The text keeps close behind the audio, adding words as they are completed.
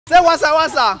Say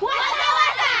wasawasa.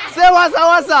 Say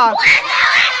wasawasa.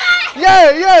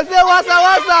 Yeah, say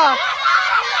wasawasa.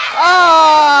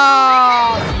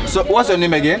 Ah. So what's your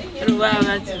name again?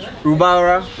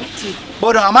 Rubara.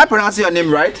 Hold on, am I pronouncing your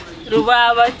name right?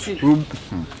 Rubara.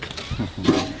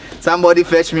 Somebody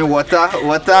fetch me water.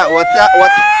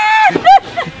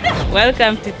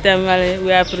 Welcome to Tamale.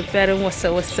 We are preparing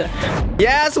wasawasa.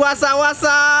 Yes,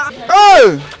 wasawasa.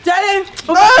 Oh! Tell him.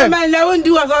 Hey! Man, I won't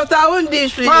do wasawasa. I won't do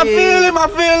this. My feeling.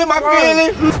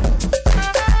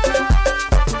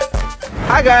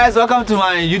 Hi guys, welcome to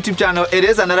my YouTube channel. It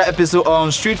is another episode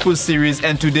on street food series,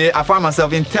 and today I find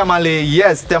myself in Tamale.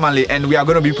 Yes, Tamale, and we are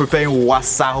going to be preparing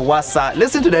wasawasa.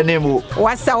 Listen to the name.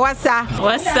 Wasawasa.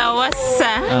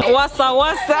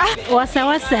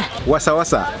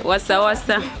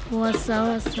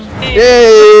 Hey!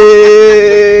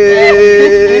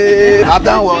 I've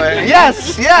done well.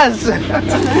 Yes.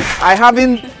 I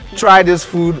haven't tried this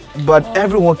food, but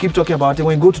everyone keep talking about it.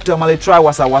 When you go to Tamale, try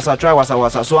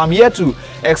wasawasa. So I'm here to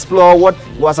explore what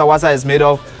wasawasa is made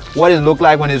of, what it look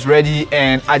like when it's ready,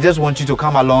 and I just want you to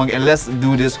come along and let's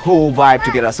do this whole vibe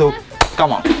together. So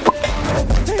come on.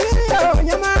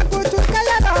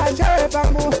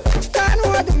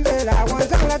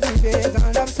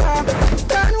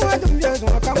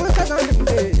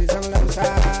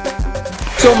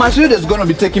 So Masud is going to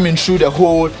be taking me through the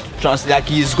whole like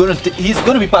he's going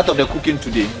to be part of the cooking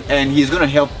today, and he's going to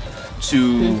help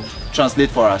to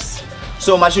translate for us.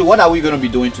 So Masud, what are we going to be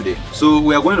doing today? So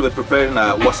we are going to be preparing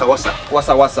wasawasa.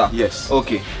 Wasawasa. Yes.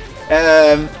 Okay.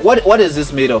 What is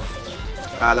this made of?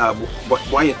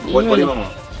 What do you know?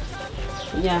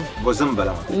 Yeah.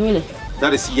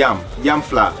 That is yam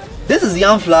flour. This is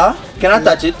yam flour. Can I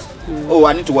touch it? Oh,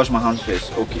 I need to wash my hands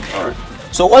first. Okay. All right.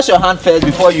 So wash your hand first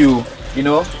before you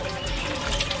know.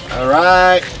 All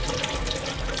right.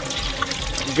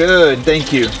 Good.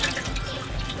 Thank you.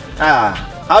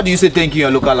 How do you say thank you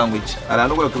in your local language?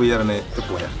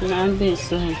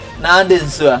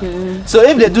 So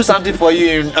if they do something for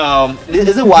you in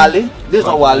is it Wale? This is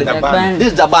not Wale.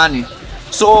 This is Dabani.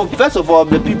 So first of all,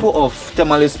 the people of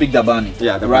Tamale speak Dabani.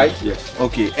 Yeah, Dabani, right? Yes.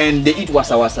 Okay, and they eat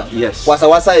wasawasa. Yes.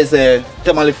 Wasawasa is a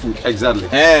Tamale food. Exactly.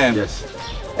 Yes.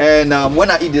 And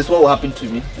when I eat this, what will happen to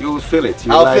me? You will feel it.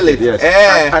 I'll feel it. Yes.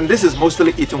 And this is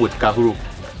mostly eaten with kahuru.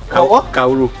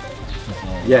 Kahuru.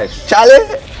 Yes. Charlie,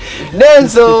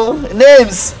 names.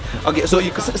 Okay, so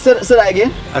you say that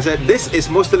again. I said this is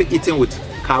mostly eaten with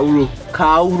kahuru.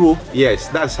 Kahuru. Yes,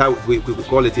 that's how we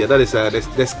call it here. That is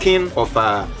the skin of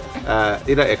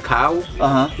either a cow.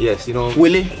 Yes, you know.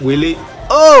 Willy.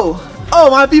 Oh,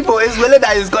 my people, it's Willy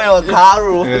that is going on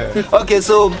kahuru. Yeah. Okay,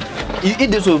 so you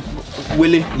eat this with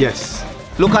Willy. Yes.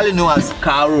 Locally known as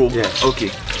kahuru. Yes. Okay.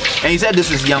 And you said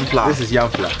this is yam flour. This is yam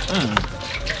flour.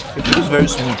 It feels very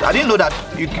smooth. I didn't know that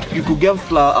you could get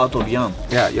flour out of yam.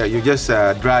 Yeah. You just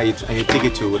dry it and you take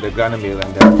it to the grinder mill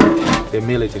and then they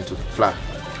mill it into flour.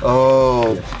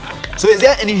 Oh. Yeah. So is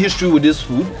there any history with this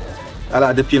food?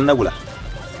 The peel nagula.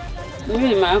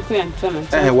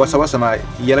 Wasawasa ma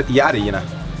yare yina.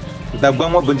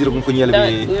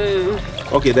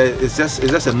 Okay, it's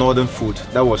just a northern food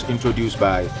that was introduced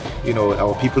by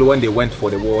our people when they went for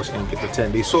the wars in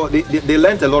Britain. They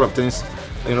learned a lot of things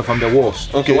from the wars.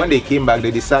 Okay. So when they came back,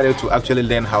 they decided to actually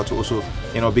learn how to also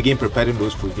begin preparing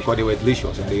those foods because they were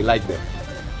delicious and they liked them.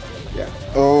 Yeah.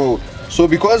 Oh, so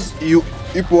because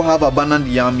people have abundant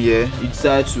yam here, you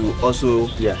decided to also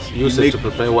use it to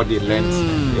prepare what they learned.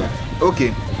 Yeah.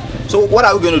 Okay. So what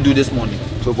are we going to do this morning?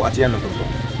 So at the end of the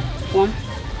one.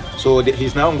 So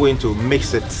he's now going to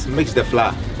mix the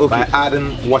flour by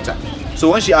adding water.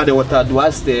 So when she add the water, do I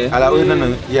stir?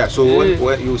 Yeah. So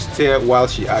when you stir while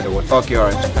she add the water. Okay, all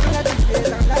right.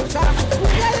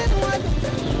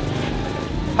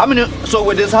 So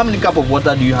with this, how many cup of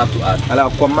water do you have to add?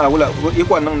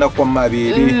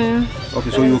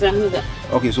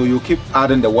 Okay, so you keep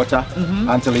adding the water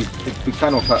until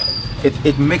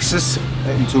it mixes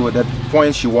into the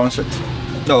point she wants it.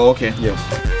 Oh, okay. Yes.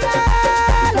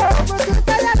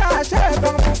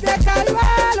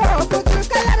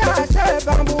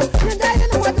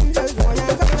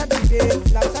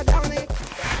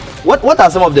 What are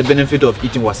some of the benefits of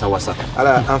eating wasawasa?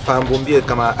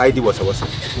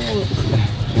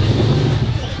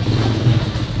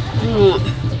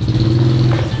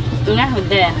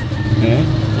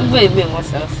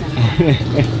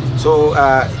 So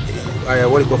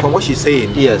from what she's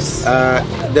saying, yes,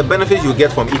 the benefits you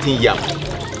get from eating yam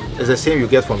is the same you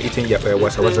get from eating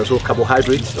wasawasa. So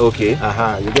carbohydrates. Okay.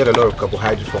 You get a lot of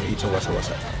carbohydrates from eating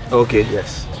wasawasa. Okay.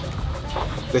 Yes.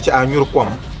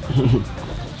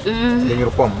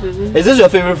 Is this your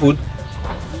favorite food?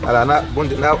 Ala na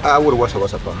bundi na I would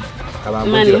Wasawasa pam. Ala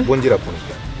bunjira pun.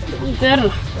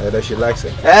 That she likes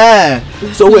it.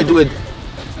 So wait.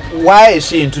 Why is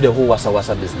she into the whole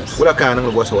Wasawasa business? What kind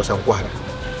of Wasawasa nkwara?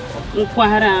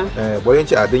 Nkwara.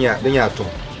 Boyenchi adenya atom.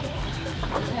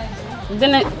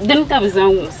 Then comes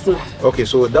on. Okay,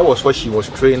 so that was what she was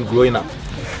trained growing up.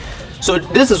 So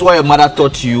this is what your mother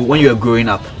taught you when you were growing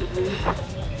up,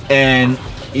 and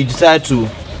you decided to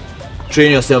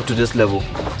train yourself to this level.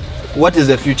 What is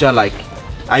the future like?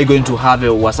 Are you going to have a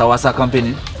Wasawasa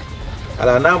company?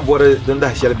 Ala na bore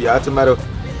dunda shall be atomaro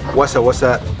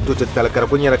Wasawasa to tell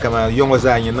Carapunia kama young was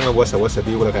I and Wasawasa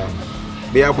be wala kan.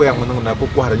 Be a boy na ko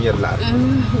kwara nyar la.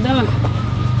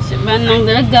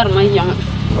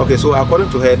 Okay, so according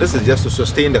to her, this is just to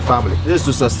sustain the family. This is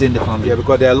to sustain the family. Yeah,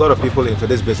 because there are a lot of people into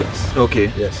this business. Okay.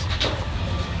 Yes.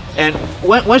 And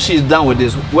when she's done with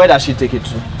this, where does she take it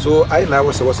to? So I now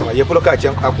was you put a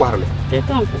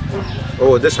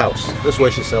oh, this house. This is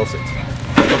where she sells it.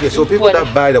 Okay, so people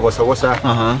that buy the Wasawasa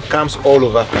comes all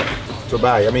over to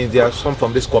buy. I mean, there are some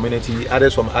from this community,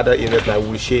 others from other areas like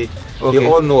Shea. Okay. They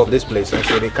all know of this place, and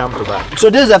so they come to buy. So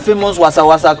this is a famous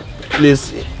Wasawasa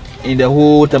place in the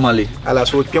whole Tamale. Ala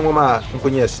so Kemoma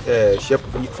chef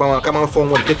from come from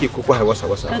one take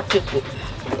Wasawasa.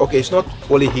 Okay, it's not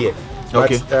only here. But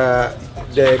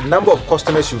the number of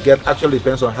customers you get actually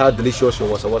depends on how delicious your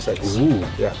Wasawasa is. Ooh.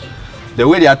 Yeah. The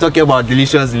way they are talking about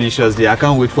delicious, I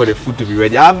can't wait for the food to be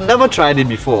ready. I've never tried it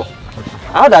before.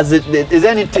 How does it? Is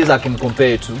there any taste I can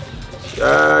compare it to?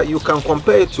 You can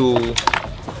compare it to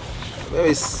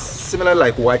maybe similar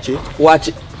like wachi.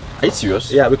 Wachi. Are you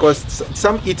serious? Yeah, because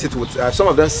some eat it with some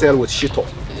of them sell with shito.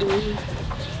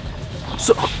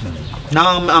 So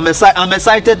now I'm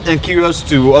excited and curious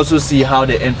to also see how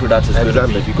the end product is going to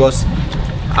be, because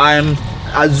I'm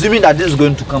assuming that this is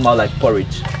going to come out like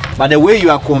porridge. But the way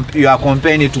you are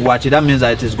comparing it to wachi, that means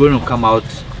that it is going to come out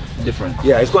different.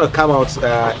 Yeah, it's going to come out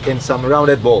in some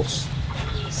rounded balls,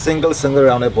 single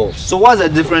rounded balls. So what's the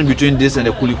difference between this and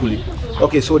the kuli kuli?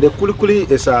 Okay, so the kuli kuli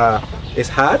is hard.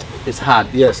 It's hard.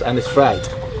 Yes, and it's fried.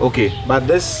 Okay. But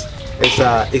this is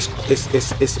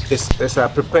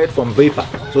prepared from vapor.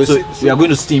 So we are going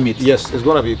to steam it. Yes, it's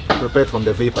going to be prepared from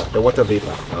the vapor, the water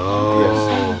vapor. Oh.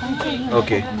 Yes.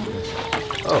 Okay.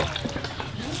 Oh.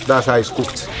 That's how it's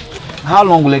cooked. How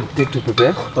long will it take to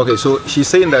prepare? Okay, so she's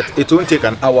saying that it won't take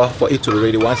an hour for it to be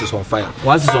ready once it's on fire.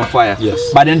 Once it's on fire?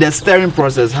 Yes. But in the stirring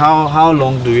process, how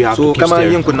long do you have to keep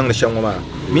stirring?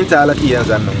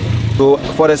 So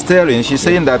for the stirring, she's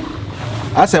saying that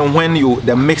as and when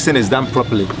the mixing is done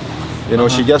properly, you know,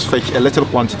 she just fetch a little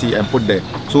quantity and put there.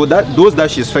 So that those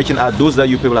that she's fetching are those that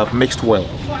you people have mixed well.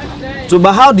 So,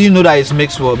 but how do you know that it's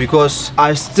mixed well? Because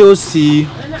I still see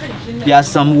there are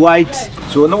some white.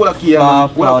 So no like here,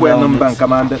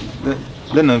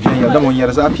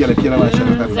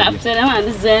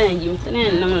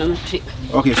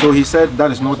 okay, so he said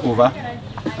that is not over.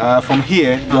 From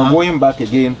here, you're going back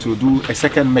again to do a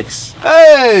second mix.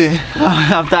 Hey,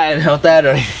 I'm tired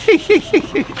already.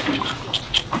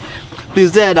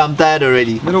 Please, Dad, I'm tired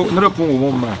already.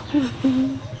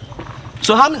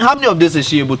 So how many of this is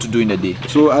she able to do in a day?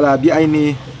 So I'll be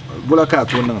aini bulaka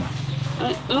to.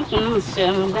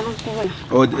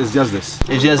 Oh, it's just this.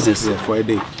 It's just this. Yeah, for a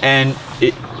day. And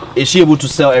is she able to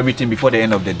sell everything before the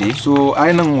end of the day? So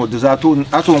I know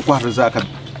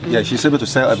yeah, she's able to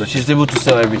sell everything. She's able to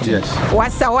sell everything. Yes.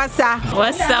 Wasawasa.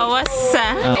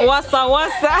 Wasawasa.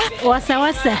 Wasawasa.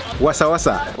 Wasawasa.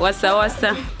 Wasawasa.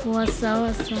 Wasawasa.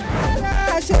 Wasawasa.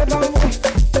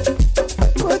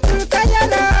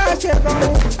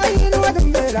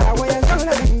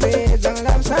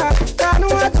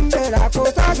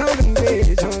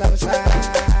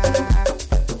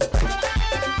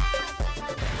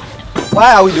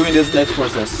 Why are we doing this next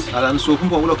process? You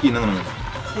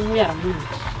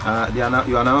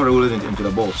are now rolling it into the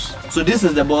balls. So this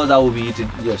is the balls that we'll be eating?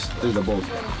 Yes, this is the balls.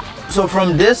 So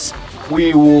from this,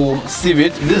 we will sieve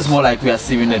it. This is more like we are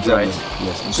sieving it, right?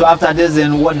 Yes. So after this,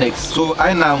 then what next? So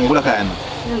I know what I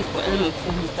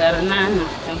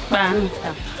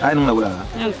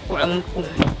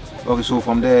okay, so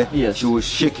from there, yes, she will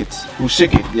shake it. We'll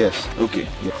shake it? Yes. Okay.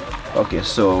 Yeah. Okay,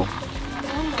 so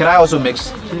can I also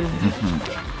mix?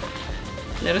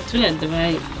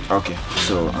 Okay,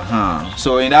 so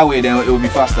so in that way then it will be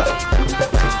faster.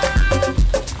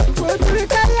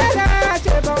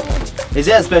 Is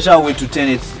there a special way to turn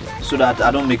it so that I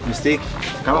don't make mistake?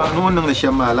 She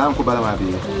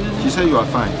said you are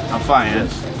fine. I'm fine.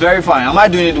 Yes. Very fine. Am I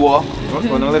doing it well?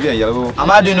 Am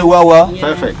I doing it well?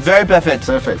 Perfect. Very perfect.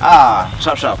 Perfect. Ah,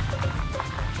 sharp.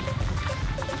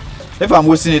 If I'm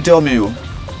wasting it, tell me you.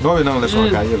 No, no,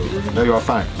 you are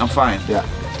fine. I'm fine. Yeah.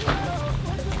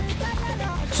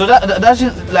 So that's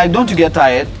like, don't you get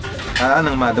tired? Because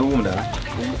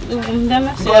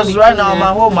right now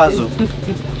my whole muscle.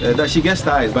 That she gets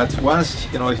tired, but once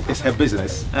you know it's her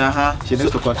business, she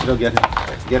needs to continue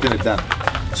getting it done.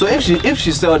 So if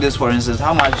she sell this, for instance,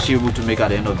 how much is she able to make at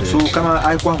the end of the day? So come on,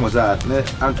 I want that.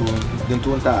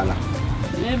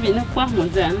 Maybe not quite more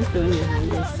than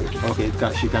okay,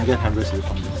 she can get 100 cedis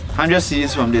from this. 100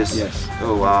 cedis from this? Yes.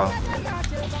 Oh wow.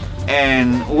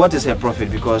 And what is her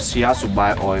profit? Because she has to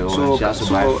buy oil, so she has to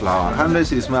buy flour. 100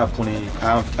 cedis my pony.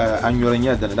 I'm your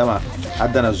new dama.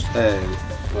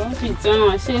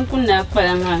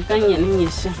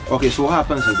 Okay, so what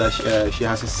happens is that she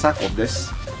has a sack of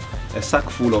this. A sack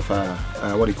full of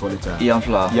what do you call it? Yam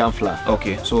flour. Yam flour.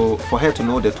 Okay. So for her to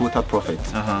know the total profit,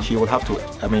 she will have to,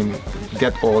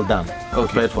 get all done. Okay.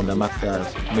 Prepared from the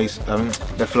maize,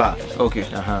 the flour. Okay.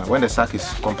 When the sack is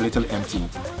completely empty,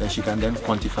 then she can then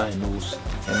quantify and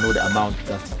know the amount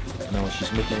that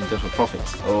she's making in terms of profit.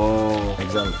 Oh,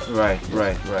 exactly. Right.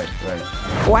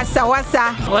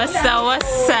 Wasawasa.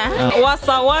 Wasawasa.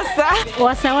 Wasawasa.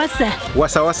 Wasawasa.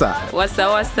 Wasawasa.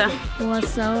 Wasawasa.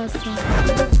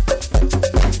 Wasawasa.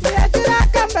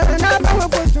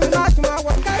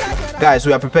 Guys,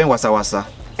 we are preparing wasawasa,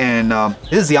 and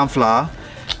this is yam flour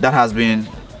that has been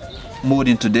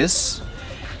molded into this,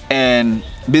 and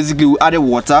basically we added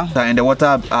water, and the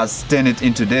water has turned it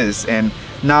into this, and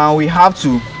now we have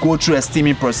to go through a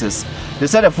steaming process. They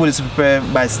said the food is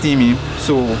prepared by steaming,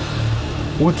 so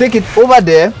we'll take it over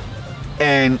there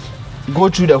and go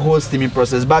through the whole steaming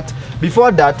process. But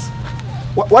before that,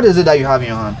 what is it that you have in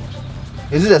your hand?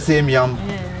 Is it the same yam?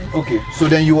 Yeah. Okay, so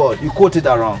then you coat it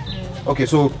around. Yeah. Okay,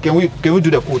 so can we do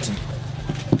the coating?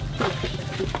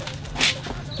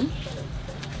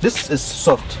 This is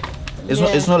soft.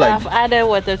 It's not like I've added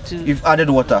water to. You've added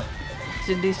water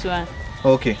to this one.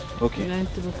 Okay. Going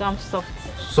to become soft.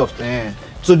 Soft. Yeah.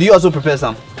 So do you also prepare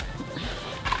some?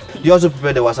 Do you also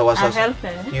prepare the wasawasa? I help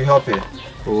her. You help her.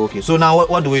 Oh, okay. So now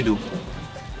what do we do?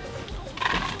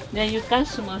 Then you can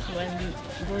smash when you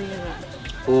go around.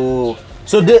 Oh,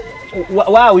 so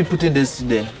why are we putting this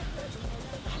there?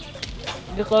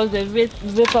 Because the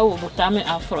vapor will be coming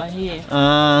out from here.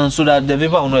 So that the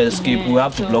vapor will not escape, we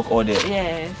have to block all the.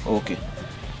 Yes. Okay.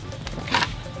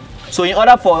 So in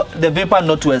order for the vapor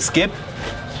not to escape,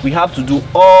 we have to do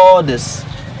all this.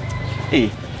 Hey,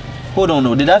 hold on,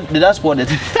 no, did I spot it?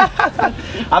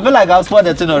 I feel like I've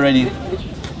spotted the thing already.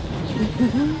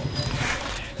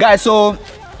 Guys, so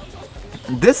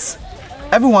this,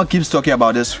 everyone keeps talking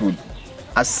about this food.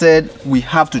 I said we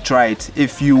have to try it.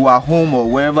 If you are home or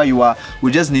wherever you are,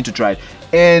 we just need to try it.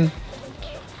 And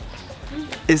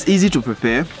it's easy to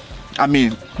prepare. I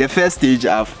mean, the first stage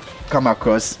I've come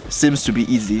across seems to be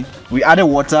easy. We added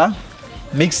water,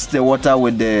 mixed the water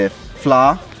with the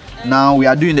flour. Now we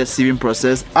are doing the sieving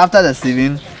process. After the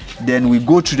sieving, then we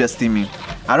go through the steaming.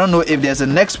 I don't know if there's a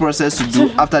next process to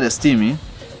do after the steaming,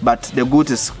 but the goat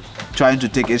is trying to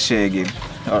take its share again.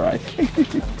 All right.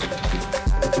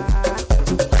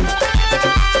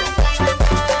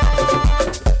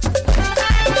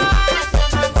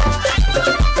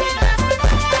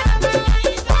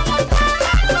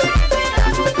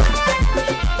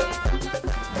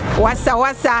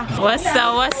 Wasawasa.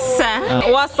 Wasawasa.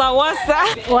 Wasawasa.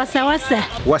 Wasawasa.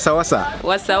 Wasawasa.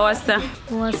 Wasawasa.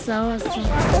 Wasawasa.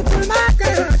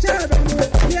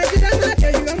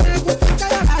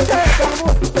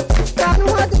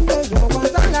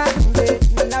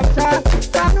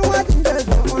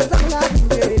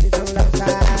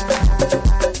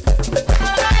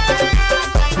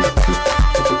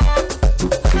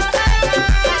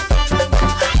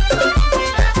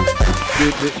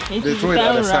 They throw it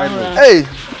at the side. Hey!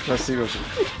 That's serious.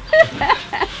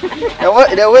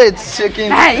 The way it's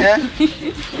shaking. Yeah?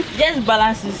 Just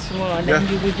balance it small, then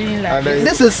you be doing like this.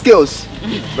 This is skills.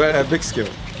 But a big skill.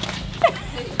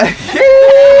 I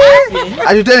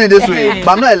should tell you this way,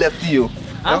 but I'm not a lefty. You.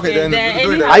 Okay, then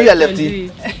do it. Are you a lefty?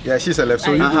 Yeah, she's a left,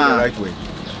 so you do it the right way.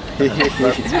 Hey!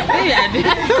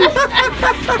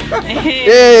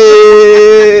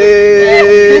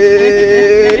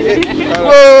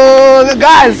 Oh,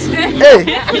 guys! Hey,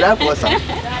 that was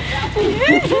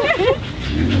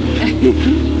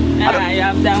you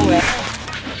have done well.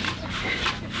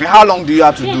 How long do you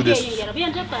have to do this?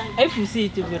 If you see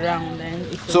it to be round, then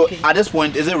it's So okay. at this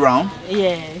point, is it round?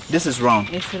 Yes. This is round.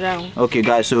 It's round. Okay,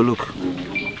 guys. So look.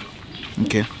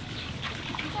 Okay.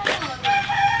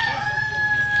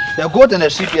 The goat and the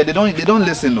sheep here, they don't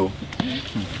listen though.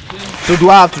 So do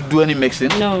I have to do any mixing?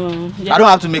 No. I don't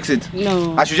have to mix it.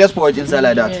 No. I should just pour it inside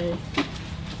like that. Yes.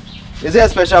 Is there a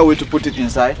special way to put it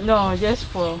inside? No, just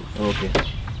for. Okay.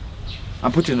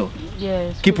 I'm putting it.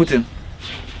 Yes. Keep putting.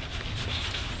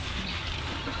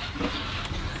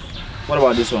 What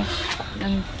about this one?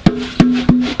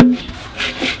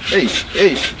 Hey.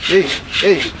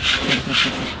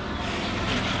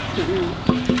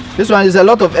 This one is a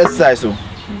lot of exercise, so.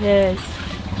 Yes.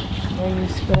 Then you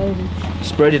spread it.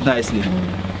 Spread it nicely.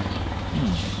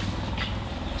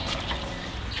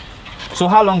 So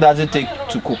how long does it take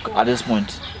to cook at this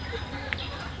point?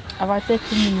 About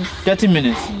 30 minutes. 30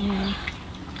 minutes?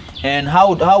 And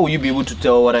how will you be able to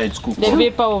tell whether it's cooked? The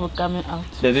vapor will be coming out.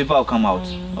 The vapor will come out.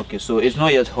 Okay, so it's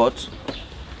not yet hot.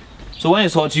 So when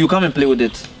it's hot, you come and play with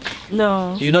it?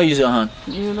 No. You not use your hand?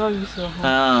 You not use your hand.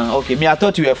 Ah, okay. Me, I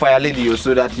thought you were a fire lady,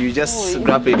 so that you just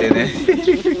grab it and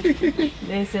then...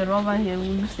 There's a rubber here, we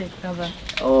use the cover.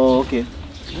 Oh, okay.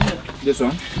 This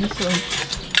one? This one.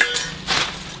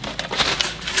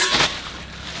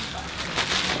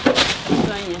 This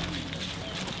one here.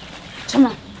 Come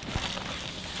on.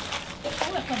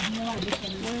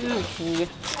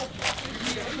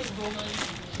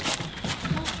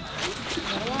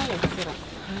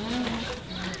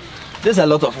 There's a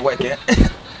lot of work, eh?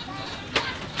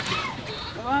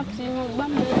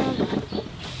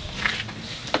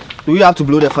 Do you have to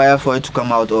blow the fire for it to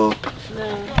come out, or?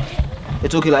 No.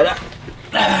 It's okay like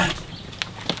that?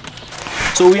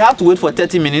 So we have to wait for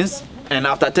 30 minutes, and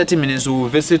after 30 minutes we will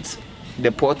visit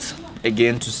the pot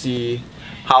again to see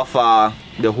how far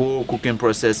the whole cooking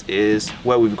process is,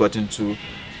 where we've gotten to.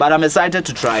 But I'm excited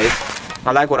to try it.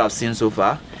 I like what I've seen so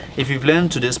far. If you've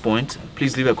learned to this point,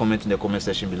 please leave a comment in the comment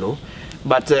section below.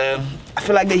 But I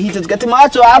feel like the heat is getting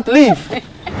much, so I have to leave.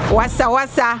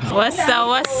 Wasawasa.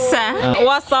 Wasawasa.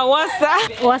 Wasawasa.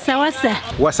 Wasawasa.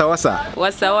 Wasawasa.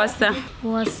 Wasawasa.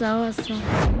 Wasawasa.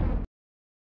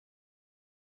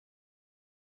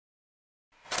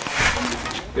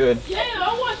 Good.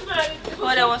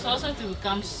 For the wasawasa to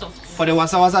become soft. For the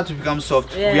wasawasa to become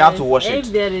soft, we have to wash If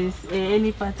it. there is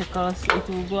any particles, it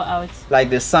will go out. Like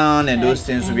the sun and those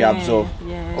things will be absorbed.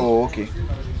 Yeah. Oh, okay.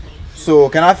 So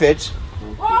can I fetch?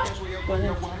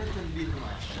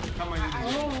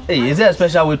 Hey, is there a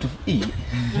special way to eat?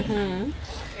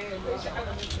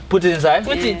 Put it inside?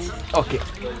 Put it. Okay.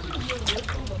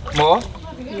 More?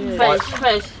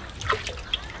 Fresh.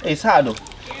 Hey, it's hard though.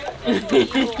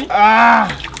 Ah!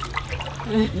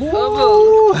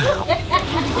 Oh.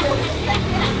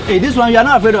 Hey, this one, you are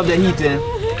not afraid of the heat, eh?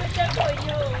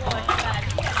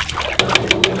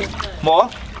 More?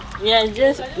 Yeah,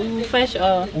 just fresh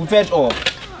oil. We fetch all.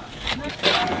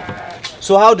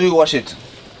 So how do you wash it?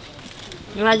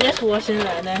 You are just washing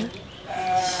like that.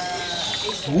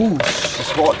 Ooh,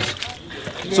 it's hot.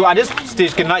 So at this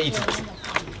stage, can I eat it?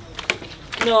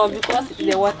 No, because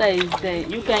the water is there.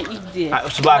 You can eat there.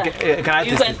 So, but can I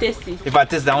You taste can it? taste it. If I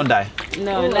taste it, I won't die.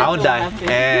 No, I won't die.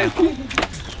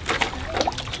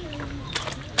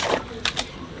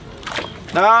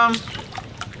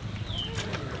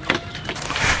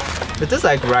 It tastes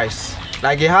like rice.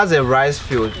 Like it has a rice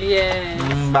feel.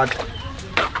 Yeah. But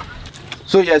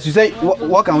so yes, you say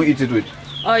what can we eat it with?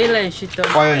 Oil and shito.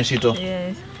 Oil and shito.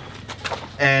 Yes.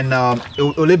 And it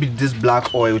will only be this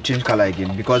black, or it will change color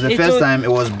again, because the first time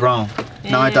it was brown.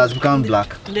 Now it has become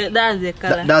black. That's the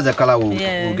color. That's the color we'll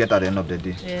get at the end of the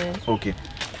day. Yeah. Okay.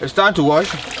 It's time to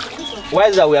wash. Why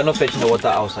is that we are not fetching the water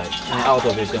outside? Out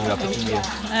of it, then we are putting here.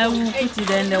 I will put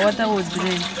it and the water will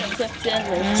drain.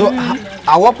 So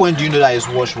at what point do you know that it's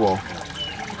washed well?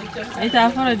 It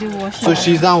has already washed. So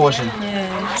she's done washing.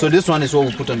 Yeah. So this one is what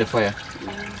we put on the fire.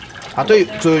 I thought you,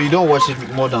 so you don't wash it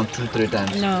more than 2-3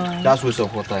 times. No. That's waste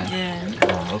of water. Yeah.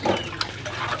 Oh, okay.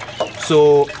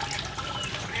 So,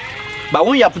 but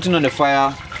when you are putting on the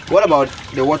fire, what about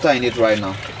the water in it right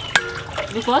now?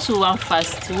 Because we want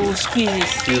fast, we will squeeze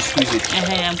it. You squeeze it.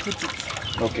 And put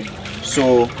it. Okay.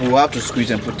 So we will have to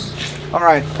squeeze and put. All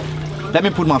right. Let me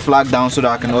put my flag down so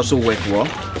that I can also work well.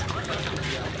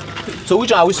 So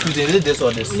which one are we squeezing? Is it this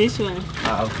or this? This one.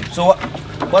 Ah, okay. So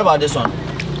what about this one?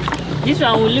 This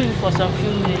one will leave it for some few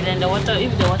minutes. Then the water,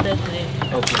 if the water is there,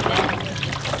 Okay.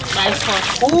 nice hot.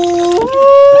 Ooh.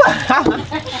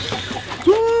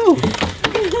 Ooh.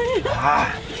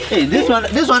 Ah. Hey, this one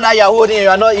that you're holding, you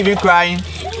are not even crying.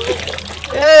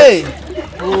 Hey.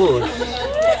 Oh.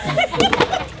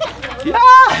 Yeah.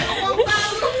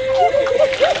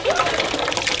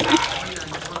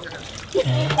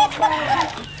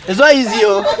 It's not easy,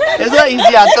 oh. It's not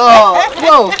easy at all.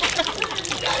 Whoa.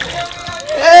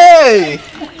 Hey.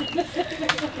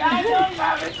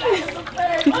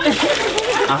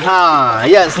 Aha.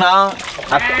 Yes, now.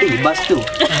 Hey, but still.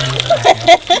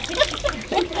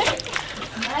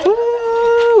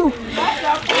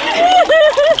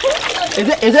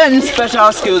 Is there any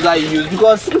special skills that you use?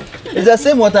 Because It's the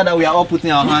same water that we are all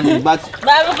putting our hand in, but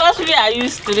because we are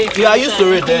used to it. you are used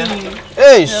to it then.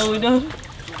 Hey! So we don't.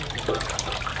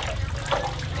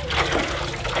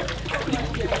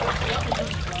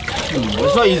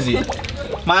 It's not easy.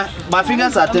 My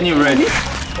fingers are turning red.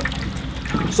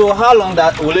 So how long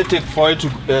will it take for it to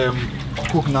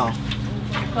cook now?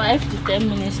 5 to 10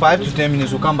 minutes. 5 to 10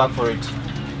 minutes. We'll come back for it.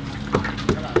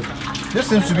 This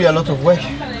seems to be a lot of work.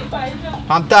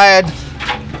 I'm tired.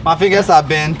 My fingers are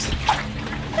bent.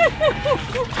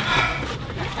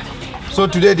 So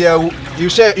today, dear, you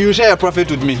share a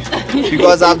profit with me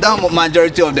because I've done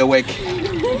majority of the work.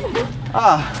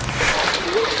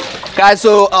 Guys,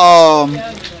 so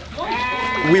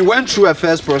we went through a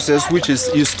first process, which is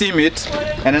you steam it,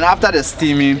 and then after the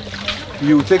steaming,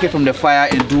 you take it from the fire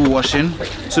and do washing.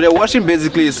 So the washing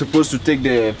basically is supposed to take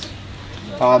the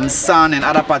sun and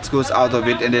other particles out of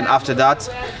it, and then after that,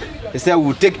 instead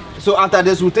so after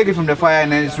this we'll take it from the fire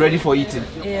and then it's ready for eating.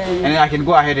 Yeah. And then I can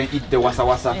go ahead and eat the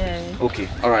wasawasa. Yeah. Okay,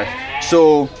 all right.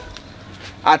 So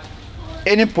at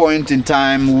any point in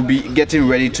time we'll be getting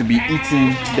ready to be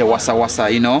eating the wasawasa,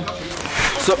 you know.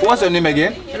 So what's your name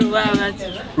again?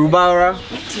 Rubara.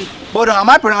 Hold on, am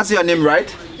I pronouncing your name right?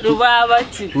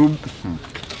 Rubabati.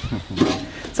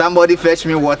 Somebody fetch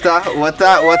me water.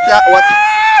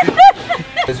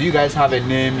 So you guys have a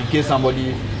name in case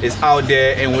somebody is out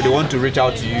there and they want to reach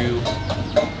out to you.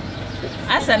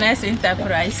 As a nice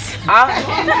enterprise.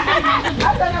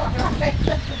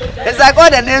 It's like all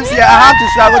the names here. I have to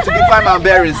struggle to find my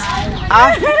bearings.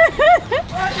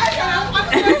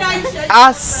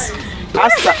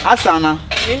 Asana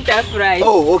Enterprise.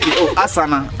 Oh, okay. Oh,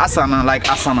 Asana, like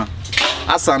Asana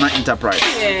Enterprise.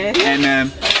 Yeah.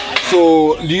 And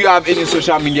so do you have any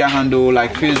social media handle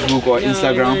like Facebook or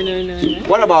Instagram? No.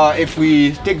 What about if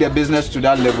we take the business to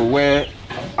that level where,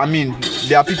 I mean,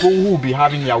 there are people who will be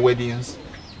having their weddings.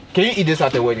 Can you eat this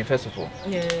at a wedding, first of all?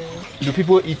 Yeah. Do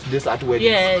people eat this at weddings?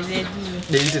 Yeah, they do.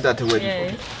 They eat it at a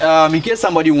wedding. Yeah. In case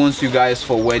somebody wants you guys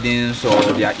for weddings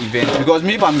or their events, because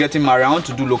me, if I'm getting married, I want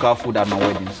to do local food at my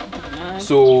weddings.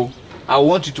 So I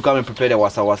want you to come and prepare the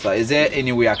wasawasa. Is there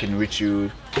any way I can reach you?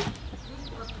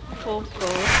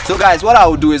 So guys, what I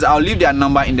will do is I'll leave their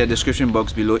number in the description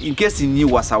box below in case you need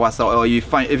wasawasa, or if you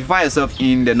find yourself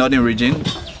in the northern region,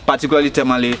 particularly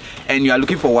Tamale, and you are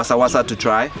looking for wasawasa to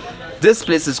try. This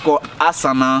place is called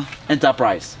Asana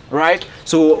Enterprise, right?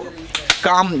 So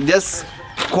come, just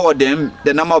call them.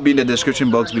 The number will be in the description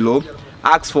box below.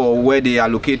 Ask for where they are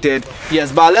located.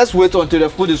 Yes, but let's wait until the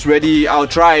food is ready. I'll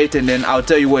try it and then I'll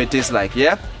tell you what it tastes like,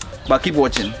 yeah? But keep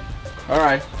watching. All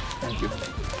right, thank you.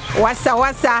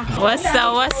 Wasawasa.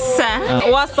 Wasawasa.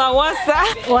 Wasawasa.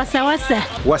 Wasawasa.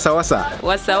 Wasawasa.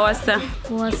 Wasawasa.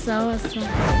 Wasawasa.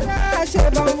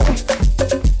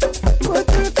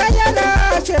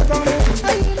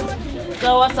 So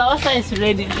wasawasa is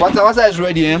ready. Wasawasa is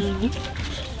ready, eh?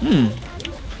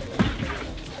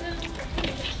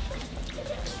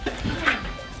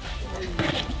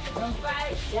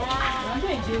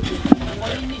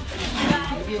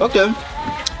 Okay,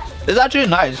 it's actually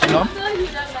nice, you know.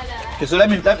 Okay, so let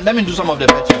me do some of the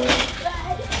veggies.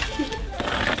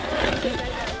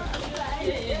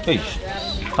 Hey,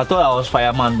 I thought I was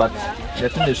fireman, but the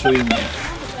thing is showing me.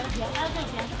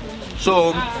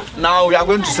 So now we are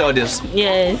going to sell this.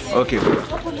 Yes. Okay.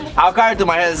 I'll carry it to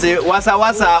my hand and say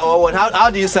wasawasa, or what? How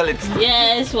do you sell it?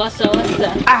 Yes,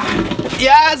 wasawasa.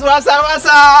 Yes,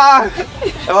 wasawasa.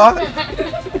 Oh.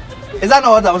 Is that not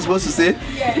what I'm supposed to say?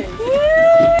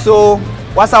 Yes. So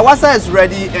wasawasa is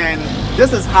ready, and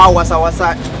this is how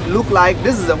wasawasa look like.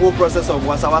 This is the whole process of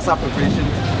wasawasa preparation.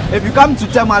 If you come to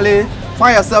Tamale,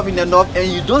 find yourself in the north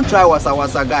and you don't try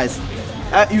wasawasa, guys,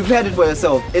 you've heard it for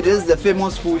yourself. It is the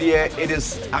famous food here. It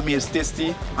is, I mean, it's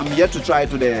tasty. I'm yet to try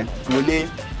it with the role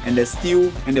and the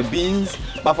stew and the beans,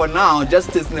 but for now,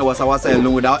 just tasting the wasawasa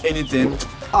alone without anything.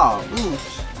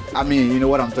 I mean, you know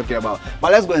what I'm talking about.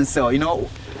 But let's go and sell, you know.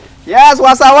 Yes,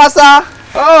 wasawasa.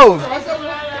 Oh,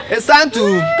 it's time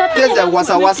to taste the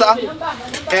wasawasa,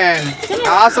 and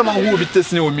I have someone who will be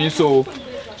tasting it with me, so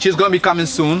she's gonna be coming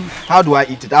soon. How do I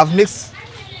eat it? I've mixed.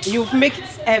 You've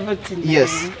mixed everything.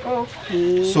 Yes.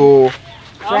 Okay. So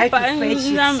Try to fetch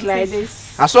it like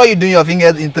this. I saw you doing your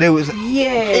fingers in 3 ways.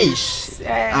 Yes.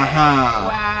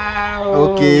 Wow.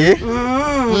 Okay.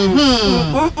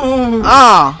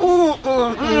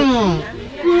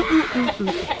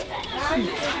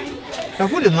 The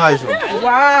food is nice.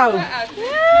 Wow.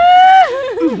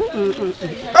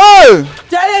 Hey!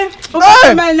 Tell him.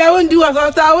 Hey! Man, I won't do a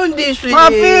I won't dish. My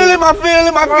feeling.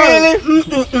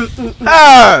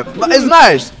 But it's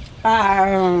nice.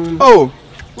 Oh. Oh.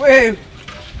 Wait.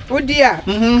 Oh dear.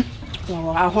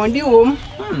 Ahondi home.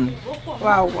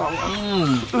 Wow.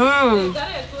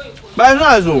 But it's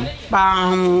nice though.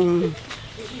 Bam.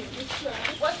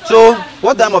 So,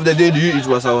 what time of the day do you eat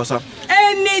wasawasa?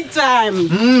 Anytime.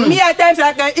 Me at times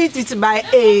I can eat it by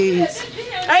 8.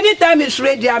 Anytime it's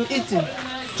ready, I'm eating.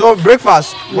 So,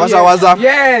 breakfast, wasawasa.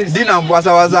 Yes. Dinner,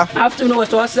 wasawasa. Afternoon,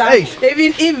 wasawasa. Hey.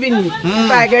 Even evening,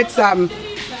 if I get some,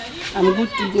 I'm good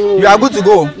to go. You are good to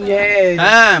go? Yes.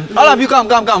 All of you come.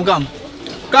 Come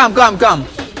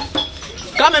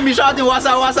and be shouting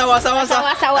wasawasa.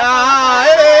 Ah,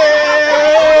 hey.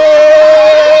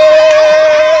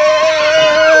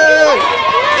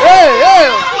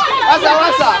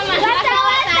 Wasawasa.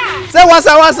 Say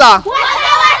wasawasa.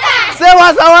 Say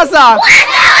wasawasa.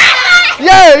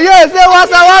 Yeah, say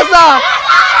wasawasa.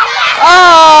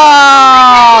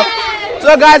 Ah.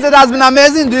 So guys, it has been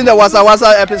amazing doing the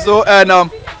wasawasa episode, and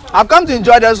I've come to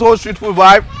enjoy this whole street food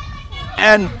vibe,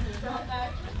 and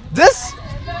this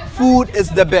food is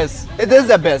the best. It is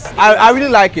the best. I really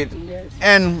like it.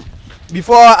 And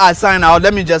before I sign out,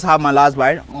 let me just have my last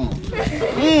bite.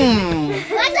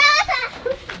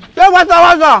 Say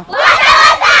wasawasa.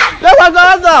 Say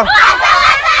wasawasa.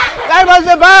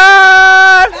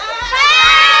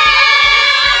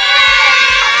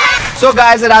 So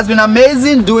guys, it has been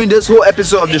amazing doing this whole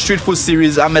episode of the street food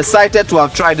series. I'm excited to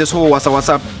have tried this whole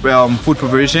wasawasa food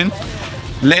preparation,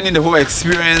 learning the whole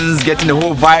experience, getting the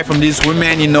whole vibe from these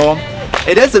women, you know.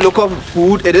 It is a local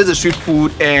food, it is a street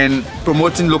food, and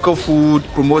promoting local food,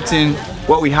 promoting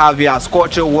what we have here as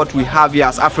culture, what we have here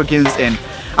as Africans. And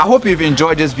I hope you've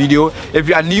enjoyed this video. If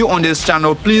you are new on this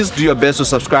channel, please do your best to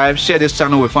subscribe, share this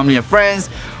channel with family and friends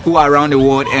who are around the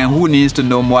world and who needs to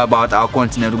know more about our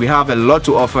continent. We have a lot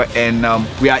to offer, and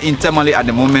we are in Tamale at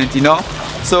the moment, you know.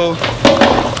 So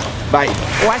bye.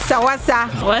 Wasawasa.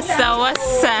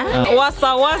 Wasawasa.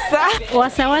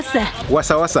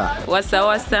 Wasawasa.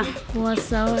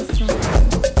 Wasawasa.